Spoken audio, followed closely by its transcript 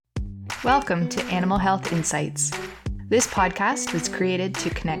Welcome to Animal Health Insights. This podcast was created to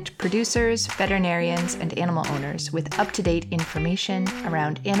connect producers, veterinarians, and animal owners with up-to-date information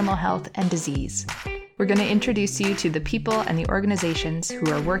around animal health and disease. We're going to introduce you to the people and the organizations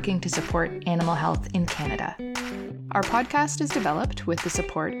who are working to support animal health in Canada. Our podcast is developed with the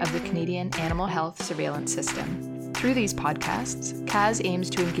support of the Canadian Animal Health Surveillance System. Through these podcasts, CAS aims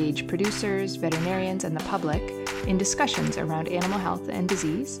to engage producers, veterinarians, and the public in discussions around animal health and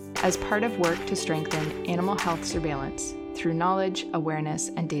disease as part of work to strengthen animal health surveillance through knowledge, awareness,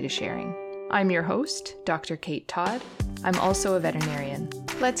 and data sharing. I'm your host, Dr. Kate Todd. I'm also a veterinarian.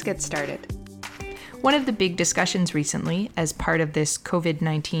 Let's get started. One of the big discussions recently, as part of this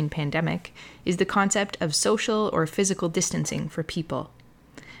COVID-19 pandemic, is the concept of social or physical distancing for people.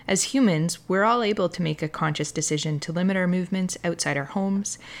 As humans, we're all able to make a conscious decision to limit our movements outside our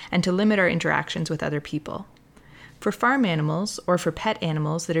homes and to limit our interactions with other people. For farm animals or for pet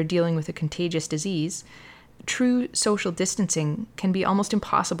animals that are dealing with a contagious disease, true social distancing can be almost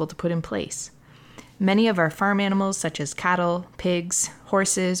impossible to put in place. Many of our farm animals, such as cattle, pigs,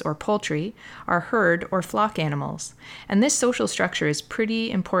 horses, or poultry, are herd or flock animals, and this social structure is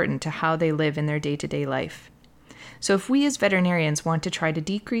pretty important to how they live in their day-to-day life. So if we as veterinarians want to try to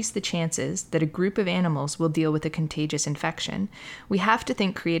decrease the chances that a group of animals will deal with a contagious infection, we have to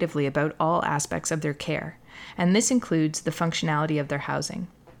think creatively about all aspects of their care, and this includes the functionality of their housing.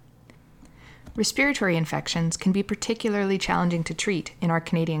 Respiratory infections can be particularly challenging to treat in our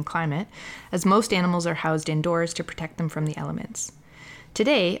Canadian climate, as most animals are housed indoors to protect them from the elements.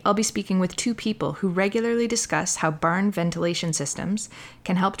 Today, I'll be speaking with two people who regularly discuss how barn ventilation systems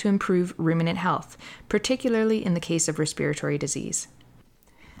can help to improve ruminant health, particularly in the case of respiratory disease.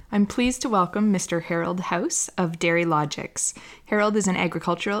 I'm pleased to welcome Mr. Harold House of Dairy Logics. Harold is an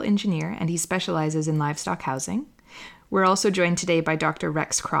agricultural engineer and he specializes in livestock housing. We're also joined today by Dr.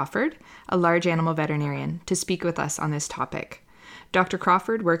 Rex Crawford, a large animal veterinarian, to speak with us on this topic. Dr.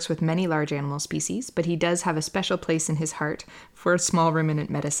 Crawford works with many large animal species, but he does have a special place in his heart for small ruminant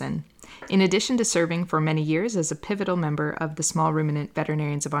medicine. In addition to serving for many years as a pivotal member of the Small Ruminant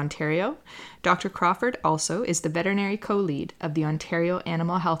Veterinarians of Ontario, Dr. Crawford also is the veterinary co-lead of the Ontario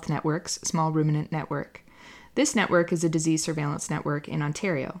Animal Health Network's Small Ruminant Network. This network is a disease surveillance network in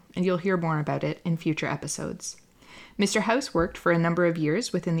Ontario, and you'll hear more about it in future episodes. Mr. House worked for a number of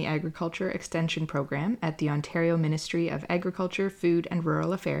years within the Agriculture Extension Program at the Ontario Ministry of Agriculture, Food and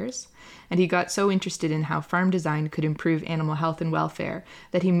Rural Affairs, and he got so interested in how farm design could improve animal health and welfare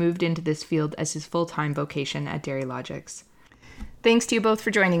that he moved into this field as his full-time vocation at Dairy Logics. Thanks to you both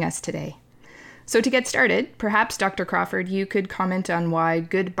for joining us today. So to get started, perhaps Dr. Crawford, you could comment on why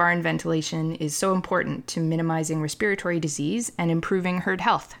good barn ventilation is so important to minimizing respiratory disease and improving herd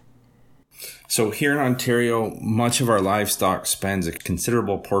health. So here in Ontario, much of our livestock spends a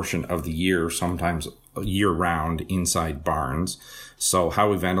considerable portion of the year, sometimes year-round, inside barns. So how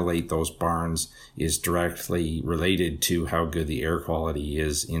we ventilate those barns is directly related to how good the air quality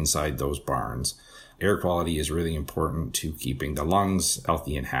is inside those barns. Air quality is really important to keeping the lungs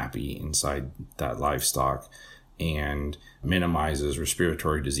healthy and happy inside that livestock and minimizes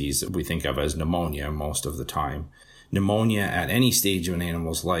respiratory disease that we think of as pneumonia most of the time. Pneumonia at any stage of an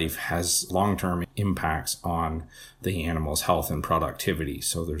animal's life has long-term impacts on the animal's health and productivity.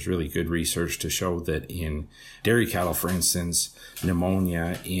 So there's really good research to show that in dairy cattle, for instance,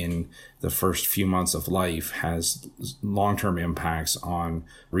 pneumonia in the first few months of life has long-term impacts on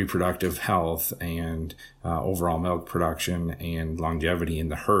reproductive health and overall milk production and longevity in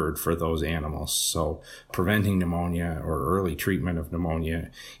the herd for those animals. So preventing pneumonia or early treatment of pneumonia,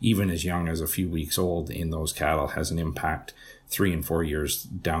 even as young as a few weeks old in those cattle, has an impact 3 and 4 years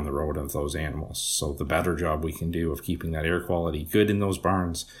down the road of those animals. So the better job we can do of keeping that air quality good in those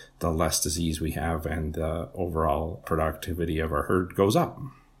barns, the less disease we have and the overall productivity of our herd goes up.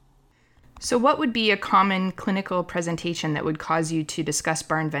 So what would be a common clinical presentation that would cause you to discuss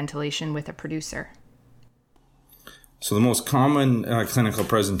barn ventilation with a producer? So the most common clinical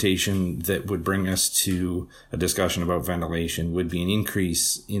presentation that would bring us to a discussion about ventilation would be an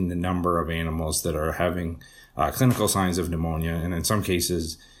increase in the number of animals that are having clinical signs of pneumonia, and in some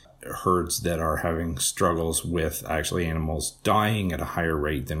cases, herds that are having struggles with actually animals dying at a higher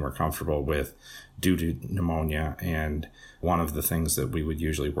rate than we're comfortable with due to pneumonia. And one of the things that we would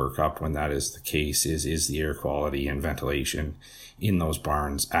usually work up when that is the case is the air quality and ventilation in those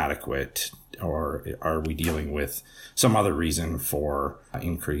barns adequate, or are we dealing with some other reason for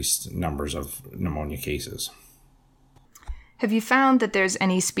increased numbers of pneumonia cases? Have you found that there's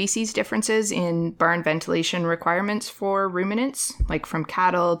any species differences in barn ventilation requirements for ruminants, like from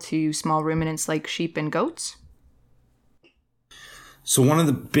cattle to small ruminants like sheep and goats? So one of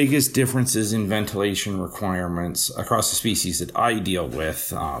the biggest differences in ventilation requirements across the species that I deal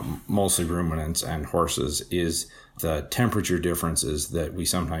with, mostly ruminants and horses, is the temperature differences that we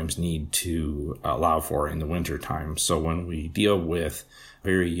sometimes need to allow for in the wintertime. So when we deal with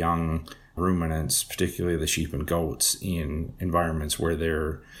very young ruminants, particularly the sheep and goats, in environments where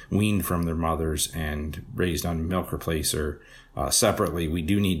they're weaned from their mothers and raised on milk replacer separately, we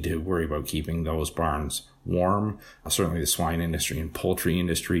do need to worry about keeping those barns warm. Certainly the swine industry and poultry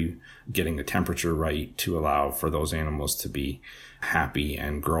industry, getting the temperature right to allow for those animals to be happy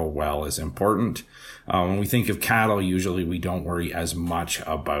and grow well is important. When we think of cattle, usually we don't worry as much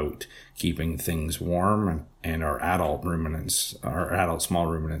about keeping things warm, and our adult ruminants, our adult small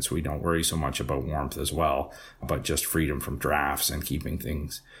ruminants, we don't worry so much about warmth as well, but just freedom from drafts and keeping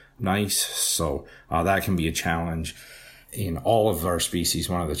things nice. So that can be a challenge. In all of our species,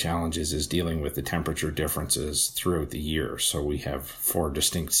 one of the challenges is dealing with the temperature differences throughout the year. So we have 4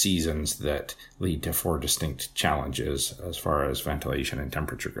 distinct seasons that lead to 4 distinct challenges as far as ventilation and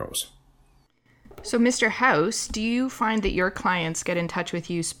temperature goes. So, Mr. House, do you find that your clients get in touch with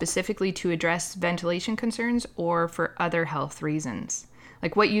you specifically to address ventilation concerns or for other health reasons?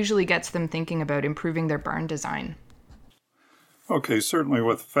 Like, what usually gets them thinking about improving their barn design? Okay, certainly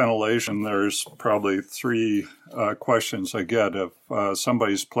with ventilation, there's probably 3 questions I get. If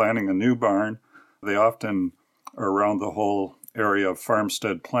somebody's planning a new barn, they often are around the whole area of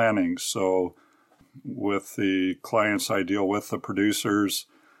farmstead planning. So with the clients I deal with, the producers,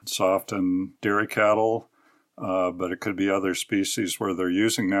 it's often dairy cattle, but it could be other species where they're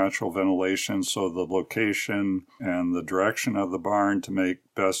using natural ventilation. So the location and the direction of the barn to make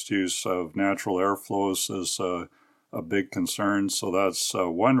best use of natural airflows is a big concern. So that's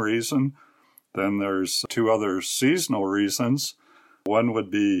one reason. Then there's 2 other seasonal reasons. One would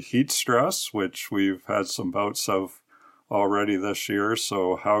be heat stress, which we've had some bouts of already this year.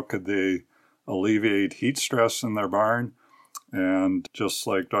 So how could they alleviate heat stress in their barn? And just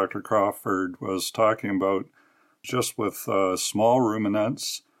like Dr. Crawford was talking about, just with small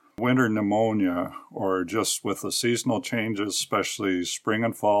ruminants, winter pneumonia, or just with the seasonal changes, especially spring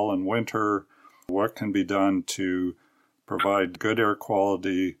and fall and winter, what can be done to provide good air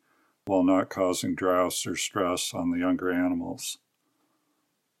quality while not causing drafts or stress on the younger animals?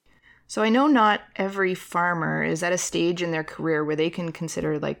 So I know not every farmer is at a stage in their career where they can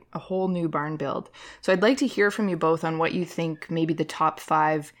consider like a whole new barn build. So I'd like to hear from you both on what you think maybe the top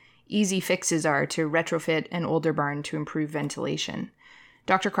 5 easy fixes are to retrofit an older barn to improve ventilation.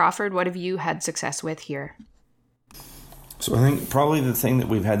 Dr. Crawford, what have you had success with here? So I think probably the thing that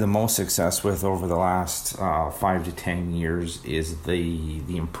we've had the most success with over the last 5 to 10 years is the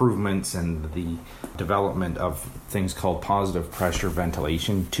improvements and the development of things called positive pressure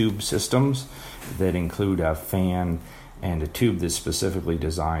ventilation tube systems that include a fan and a tube that's specifically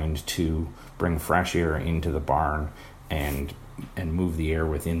designed to bring fresh air into the barn and move the air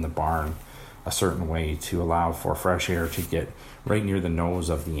within the barn a certain way to allow for fresh air to get right near the nose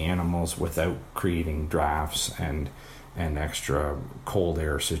of the animals without creating drafts and extra cold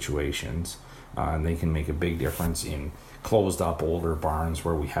air situations. And they can make a big difference in closed up older barns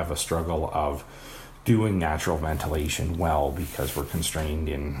where we have a struggle of doing natural ventilation well because we're constrained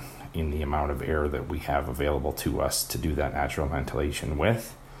in the amount of air that we have available to us to do that natural ventilation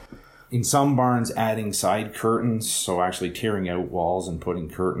with. In some barns, adding side curtains, so actually tearing out walls and putting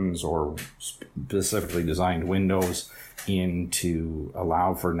curtains or specifically designed windows in to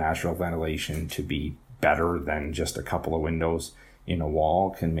allow for natural ventilation to be better than just a couple of windows in a wall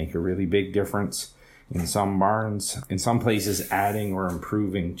can make a really big difference. In some barns, in some places, adding or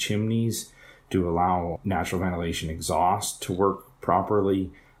improving chimneys to allow natural ventilation exhaust to work properly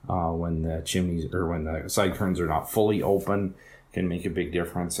when the chimneys or when the side curtains are not fully open can make a big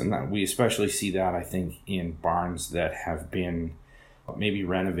difference. And that we especially see that, I think, in barns that have been maybe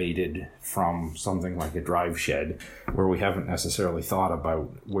renovated from something like a drive shed where we haven't necessarily thought about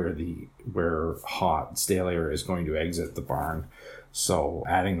where hot stale air is going to exit the barn. So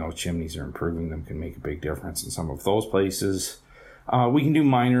adding those chimneys or improving them can make a big difference in some of those places. We can do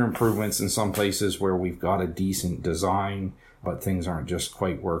minor improvements in some places where we've got a decent design, but things aren't just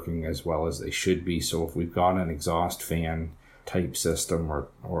quite working as well as they should be. So if we've got an exhaust fan type system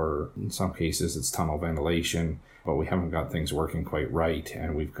or in some cases it's tunnel ventilation, but we haven't got things working quite right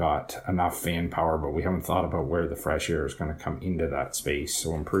and we've got enough fan power, but we haven't thought about where the fresh air is going to come into that space.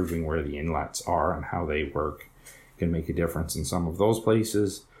 So improving where the inlets are and how they work can make a difference in some of those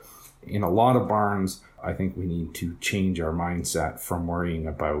places. In a lot of barns, I think we need to change our mindset from worrying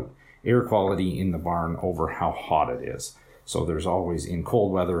about air quality in the barn over how hot it is. So there's always, in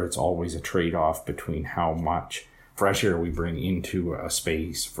cold weather, it's always a trade-off between how much fresh air we bring into a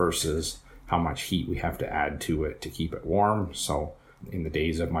space versus how much heat we have to add to it to keep it warm. So in the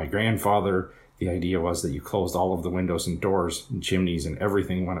days of my grandfather, the idea was that you closed all of the windows and doors and chimneys and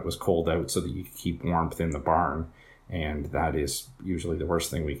everything when it was cold out so that you could keep warmth in the barn. And that is usually the worst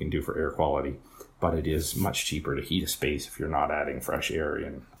thing we can do for air quality. But it is much cheaper to heat a space if you're not adding fresh air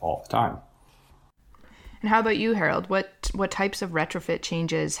in all the time. And how about you, Harold? What types of retrofit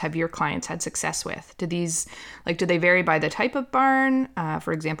changes have your clients had success with? Do they vary by the type of barn?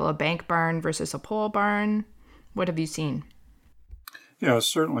 For example, a bank barn versus a pole barn? What have you seen? Yeah,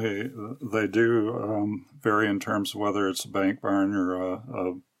 certainly they do vary in terms of whether it's a bank barn or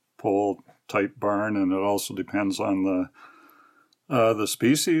a pole type barn, and it also depends on the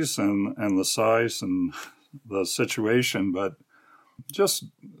species and the size and the situation. But just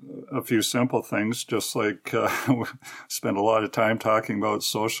a few simple things, just like we spend a lot of time talking about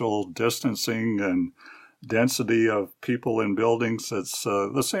social distancing and density of people in buildings. It's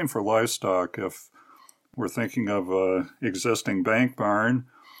the same for livestock. If we're thinking of an existing bank barn,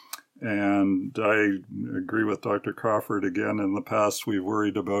 and I agree with Dr. Crawford again, in the past we've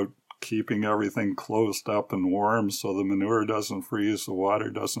worried about keeping everything closed up and warm so the manure doesn't freeze, the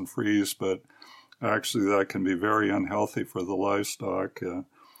water doesn't freeze, but actually that can be very unhealthy for the livestock.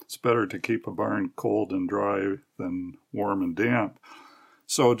 It's better to keep a barn cold and dry than warm and damp.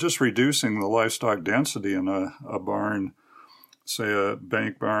 So just reducing the livestock density in a barn, say a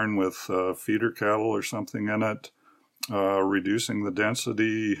bank barn with feeder cattle or something in it, reducing the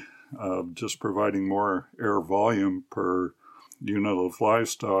density, just providing more air volume per unit of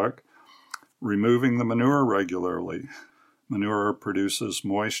livestock, removing the manure regularly. Manure produces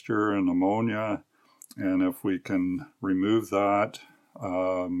moisture and ammonia, and if we can remove that,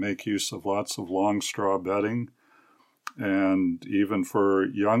 make use of lots of long straw bedding, and even for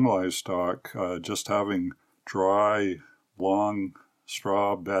young livestock, just having dry, long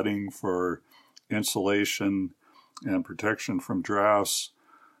straw bedding for insulation and protection from drafts,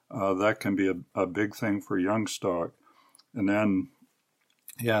 that can be a big thing for young stock. And then,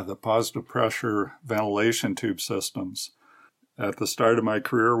 the positive pressure ventilation tube systems. At the start of my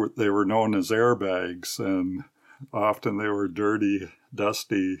career, they were known as airbags, and often they were dirty,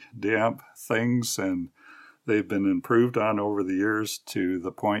 dusty, damp things, and they've been improved on over the years to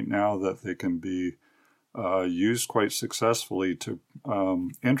the point now that they can be used quite successfully to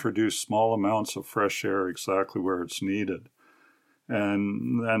introduce small amounts of fresh air exactly where it's needed.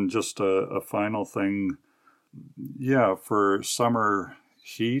 And then just a final thing, for summer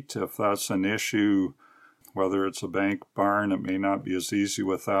heat, if that's an issue, whether it's a bank barn, it may not be as easy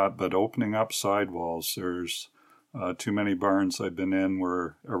with that, but opening up sidewalls, there's too many barns I've been in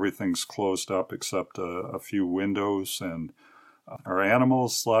where everything's closed up except a few windows, and our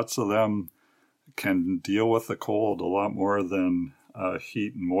animals, lots of them can deal with the cold a lot more than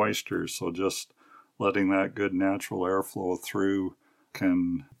heat and moisture, so just letting that good natural airflow through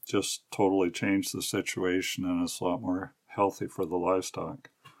can just totally change the situation, and it's a lot more healthy for the livestock.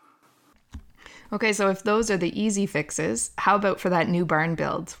 Okay, so if those are the easy fixes, how about for that new barn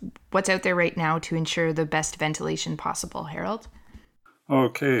build? What's out there right now to ensure the best ventilation possible, Harold?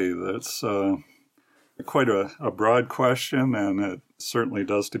 Okay, that's quite a broad question, and it certainly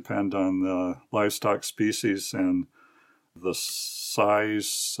does depend on the livestock species and the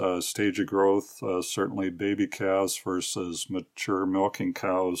size, stage of growth. Certainly baby calves versus mature milking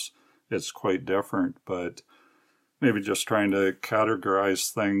cows, it's quite different, but maybe just trying to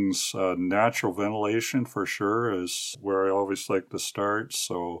categorize things. Natural ventilation for sure is where I always like to start.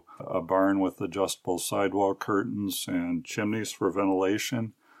 So a barn with adjustable sidewall curtains and chimneys for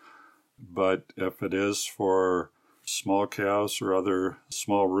ventilation. But if it is for small cows or other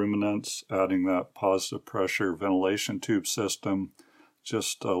small ruminants, adding that positive pressure ventilation tube system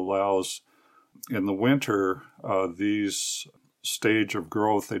just allows, in the winter, these stage of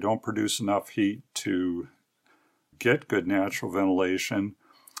growth, they don't produce enough heat to get good natural ventilation.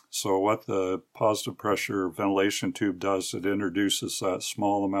 So what the positive pressure ventilation tube does, it introduces that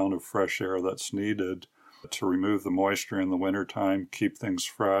small amount of fresh air that's needed to remove the moisture in the wintertime, keep things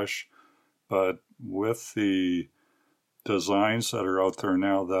fresh. But with the designs that are out there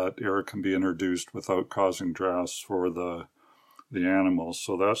now, that air can be introduced without causing drafts for the animals.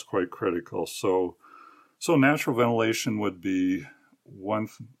 So that's quite critical. So natural ventilation would be one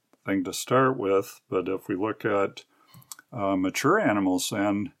thing to start with. But if we look at mature animals,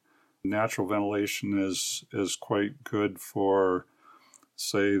 then natural ventilation is quite good for,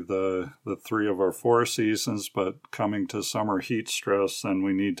 say, the 3 of our 4 seasons. But coming to summer heat stress, then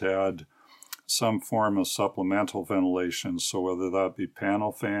we need to add some form of supplemental ventilation. So whether that be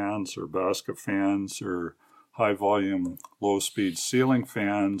panel fans or basket fans or high volume, low speed ceiling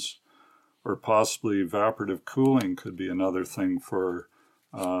fans, or possibly evaporative cooling could be another thing for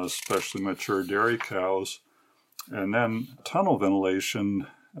especially mature dairy cows. And then tunnel ventilation,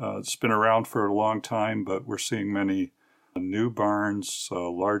 it's been around for a long time, but we're seeing many new barns,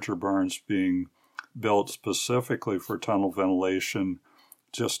 larger barns being built specifically for tunnel ventilation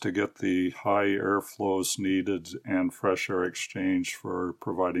just to get the high airflows needed and fresh air exchange for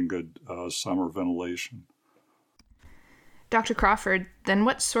providing good summer ventilation. Dr. Crawford, then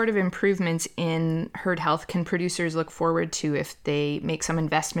what sort of improvements in herd health can producers look forward to if they make some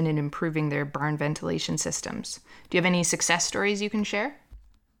investment in improving their barn ventilation systems? Do you have any success stories you can share?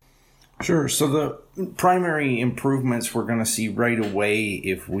 Sure. So the primary improvements we're going to see right away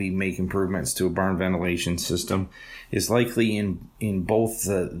if we make improvements to a barn ventilation system is likely in both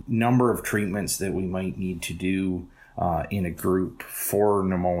the number of treatments that we might need to do in a group for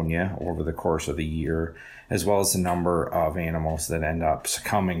pneumonia over the course of the year, as well as the number of animals that end up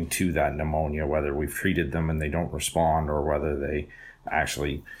succumbing to that pneumonia, whether we've treated them and they don't respond or whether they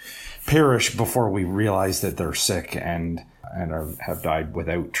actually perish before we realize that they're sick and have died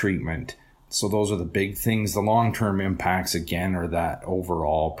without treatment. So those are the big things. The long-term impacts, again, are that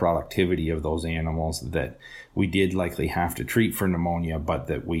overall productivity of those animals that we did likely have to treat for pneumonia, but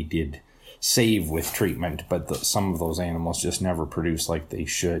that we did save with treatment. But some of those animals just never produce like they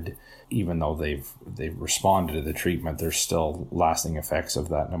should. Even though they've responded to the treatment, there's still lasting effects of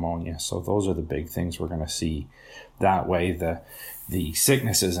that pneumonia. So those are the big things we're going to see that way. The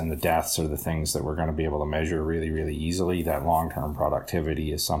sicknesses and the deaths are the things that we're going to be able to measure really, really easily. That long-term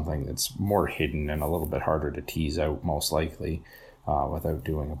productivity is something that's more hidden and a little bit harder to tease out, most likely, without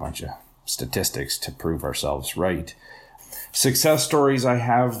doing a bunch of statistics to prove ourselves right. Success stories I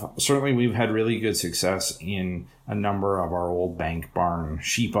have, certainly we've had really good success in a number of our old bank barn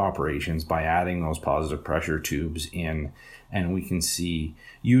sheep operations by adding those positive pressure tubes in. And we can see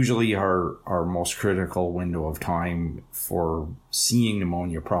usually our most critical window of time for seeing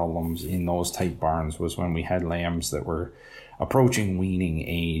pneumonia problems in those type barns was when we had lambs that were approaching weaning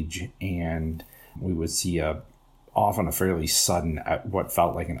age, and we would see often a fairly sudden, what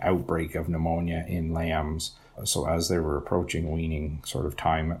felt like an outbreak of pneumonia in lambs. So as they were approaching weaning sort of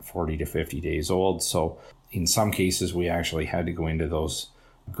time at 40 to 50 days old. So in some cases, we actually had to go into those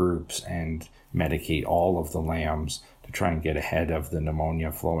groups and medicate all of the lambs to try and get ahead of the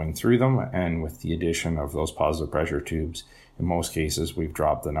pneumonia flowing through them. And with the addition of those positive pressure tubes, in most cases, we've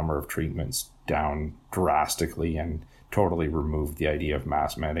dropped the number of treatments down drastically and totally removed the idea of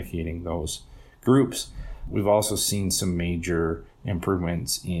mass medicating those groups. We've also seen some major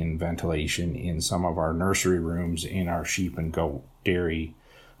improvements in ventilation in some of our nursery rooms in our sheep and goat dairy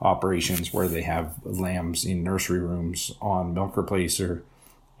operations, where they have lambs in nursery rooms on milk replacer.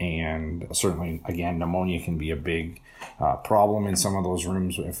 And certainly, again, pneumonia can be a big problem in some of those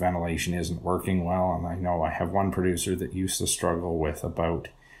rooms if ventilation isn't working well. And I know I have one producer that used to struggle with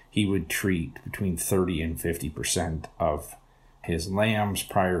he would treat between 30 and 50% of his lambs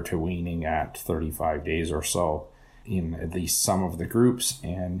prior to weaning at 35 days or so in at least some of the groups.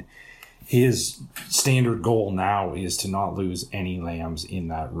 And his standard goal now is to not lose any lambs in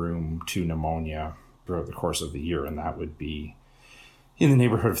that room to pneumonia throughout the course of the year. And that would be in the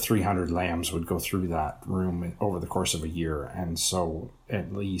neighborhood of 300 lambs would go through that room over the course of a year. And so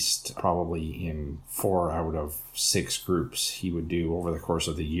at least probably in 4 out of 6 groups he would do over the course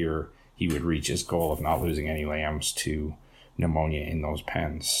of the year, he would reach his goal of not losing any lambs to pneumonia in those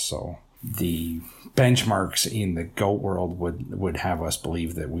pens. So the benchmarks in the goat world would have us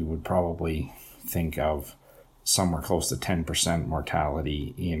believe that we would probably think of somewhere close to 10%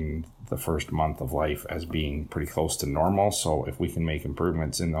 mortality in the first month of life as being pretty close to normal. So if we can make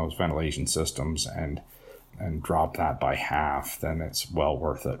improvements in those ventilation systems and drop that by half, then it's well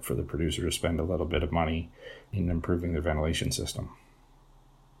worth it for the producer to spend a little bit of money in improving their ventilation system.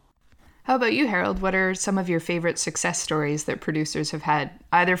 How about you, Harold? What are some of your favorite success stories that producers have had,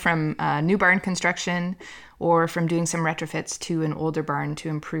 either from new barn construction or from doing some retrofits to an older barn to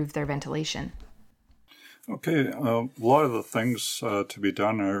improve their ventilation? Okay, a lot of the things to be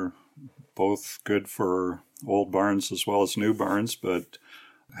done are both good for old barns as well as new barns, but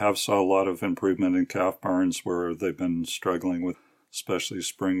have saw a lot of improvement in calf barns where they've been struggling with especially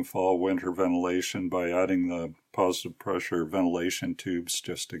spring, fall, winter ventilation by adding the positive pressure ventilation tubes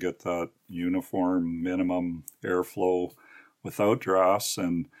just to get that uniform minimum airflow without drafts.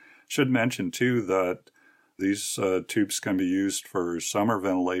 And should mention too that these tubes can be used for summer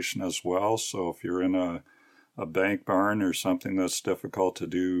ventilation as well. So if you're in a bank barn or something that's difficult to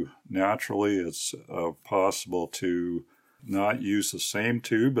do naturally, it's possible to not use the same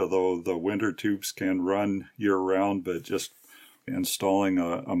tube, although the winter tubes can run year-round, but just installing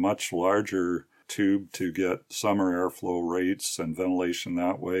a much larger tube to get summer airflow rates and ventilation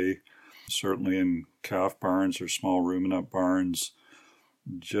that way. Certainly in calf barns or small ruminant barns,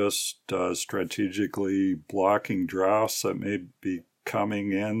 just strategically blocking drafts that may be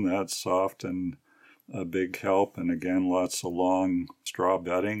coming in, that's often a big help. And again, lots of long straw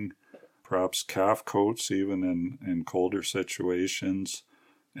bedding, perhaps calf coats even in colder situations.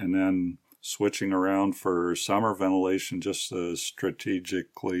 And then switching around for summer ventilation, just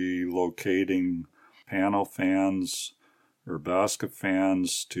strategically locating panel fans or basket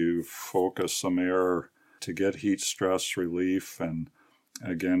fans to focus some air to get heat stress relief, and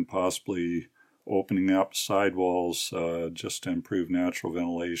again possibly opening up sidewalls just to improve natural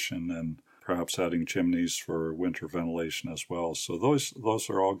ventilation, and perhaps adding chimneys for winter ventilation as well. So those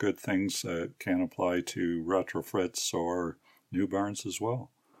are all good things that can apply to retrofits or new barns as well.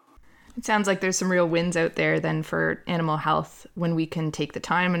 It sounds like there's some real wins out there then for animal health when we can take the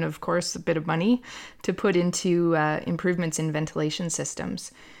time and, of course, a bit of money to put into improvements in ventilation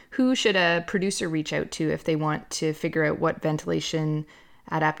systems. Who should a producer reach out to if they want to figure out what ventilation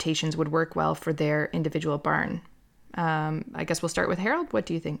adaptations would work well for their individual barn? I guess we'll start with Harold. What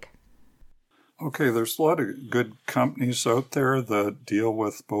do you think? Okay, there's a lot of good companies out there that deal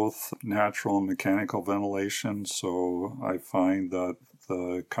with both natural and mechanical ventilation, so I find that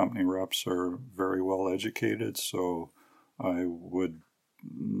the company reps are very well educated, so I would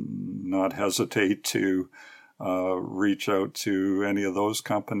not hesitate to reach out to any of those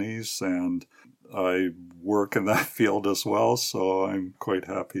companies. And I work in that field as well, so I'm quite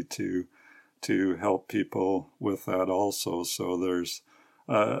happy to help people with that also. So there's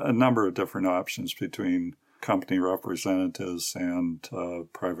a number of different options between company representatives and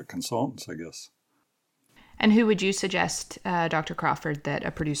private consultants, I guess. And who would you suggest, Dr. Crawford, that a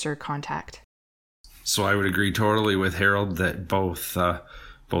producer contact? So I would agree totally with Harold that both the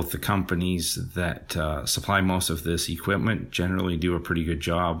companies that supply most of this equipment generally do a pretty good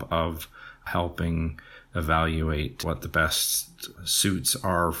job of helping evaluate what the best suits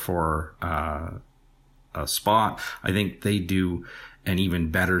are for a spot. I think they do an even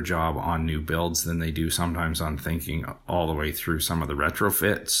better job on new builds than they do sometimes on thinking all the way through some of the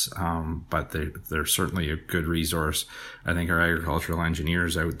retrofits. But they're certainly a good resource. I think our agricultural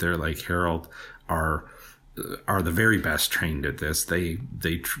engineers out there like Harold are the very best trained at this. They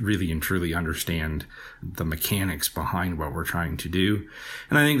really and truly understand the mechanics behind what we're trying to do.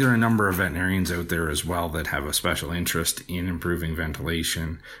 And I think there are a number of veterinarians out there as well that have a special interest in improving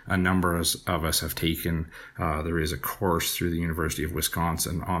ventilation. A number of us have taken, there is a course through the University of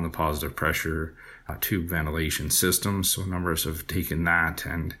Wisconsin on the positive pressure tube ventilation systems. So a number of us have taken that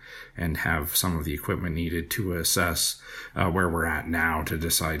and have some of the equipment needed to assess where we're at now to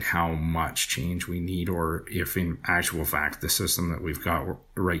decide how much change we need, or if in actual fact the system that we've got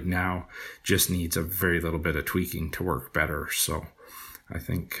right now just needs a very little bit of tweaking to work better. So I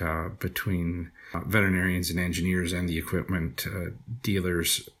think between veterinarians and engineers and the equipment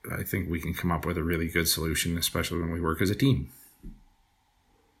dealers, I think we can come up with a really good solution, especially when we work as a team.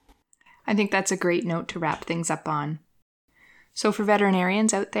 I think that's a great note to wrap things up on. So for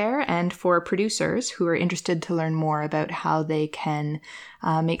veterinarians out there and for producers who are interested to learn more about how they can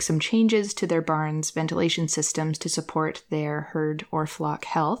make some changes to their barns' ventilation systems to support their herd or flock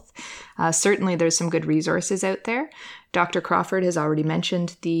health, certainly there's some good resources out there. Dr. Crawford has already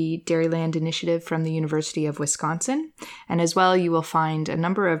mentioned the Dairyland Initiative from the University of Wisconsin, and as well you will find a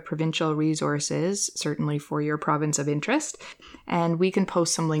number of provincial resources, certainly for your province of interest, and we can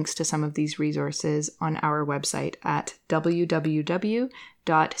post some links to some of these resources on our website at www.cahss.ca.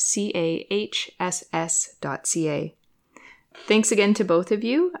 Thanks again to both of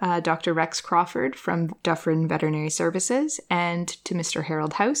you, Dr. Rex Crawford from Dufferin Veterinary Services and to Mr.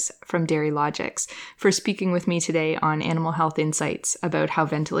 Harold House from Dairy Logics for speaking with me today on Animal Health Insights about how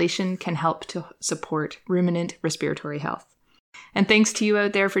ventilation can help to support ruminant respiratory health. And thanks to you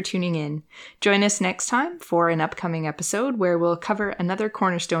out there for tuning in. Join us next time for an upcoming episode where we'll cover another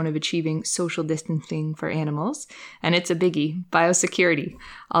cornerstone of achieving social distancing for animals, and it's a biggie, biosecurity.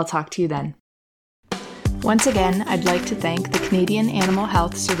 I'll talk to you then. Once again, I'd like to thank the Canadian Animal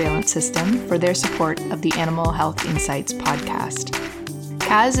Health Surveillance System for their support of the Animal Health Insights podcast.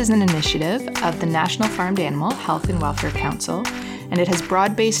 CAS is an initiative of the National Farmed Animal Health and Welfare Council, and it has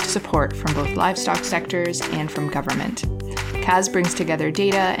broad-based support from both livestock sectors and from government. CAS brings together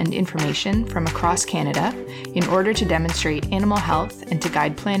data and information from across Canada in order to demonstrate animal health and to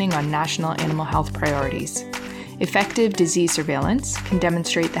guide planning on national animal health priorities. Effective disease surveillance can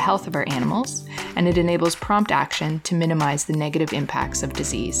demonstrate the health of our animals, and it enables prompt action to minimize the negative impacts of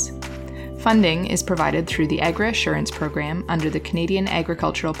disease. Funding is provided through the Agri-Assurance Program under the Canadian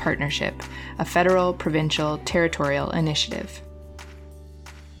Agricultural Partnership, a federal, provincial, territorial initiative.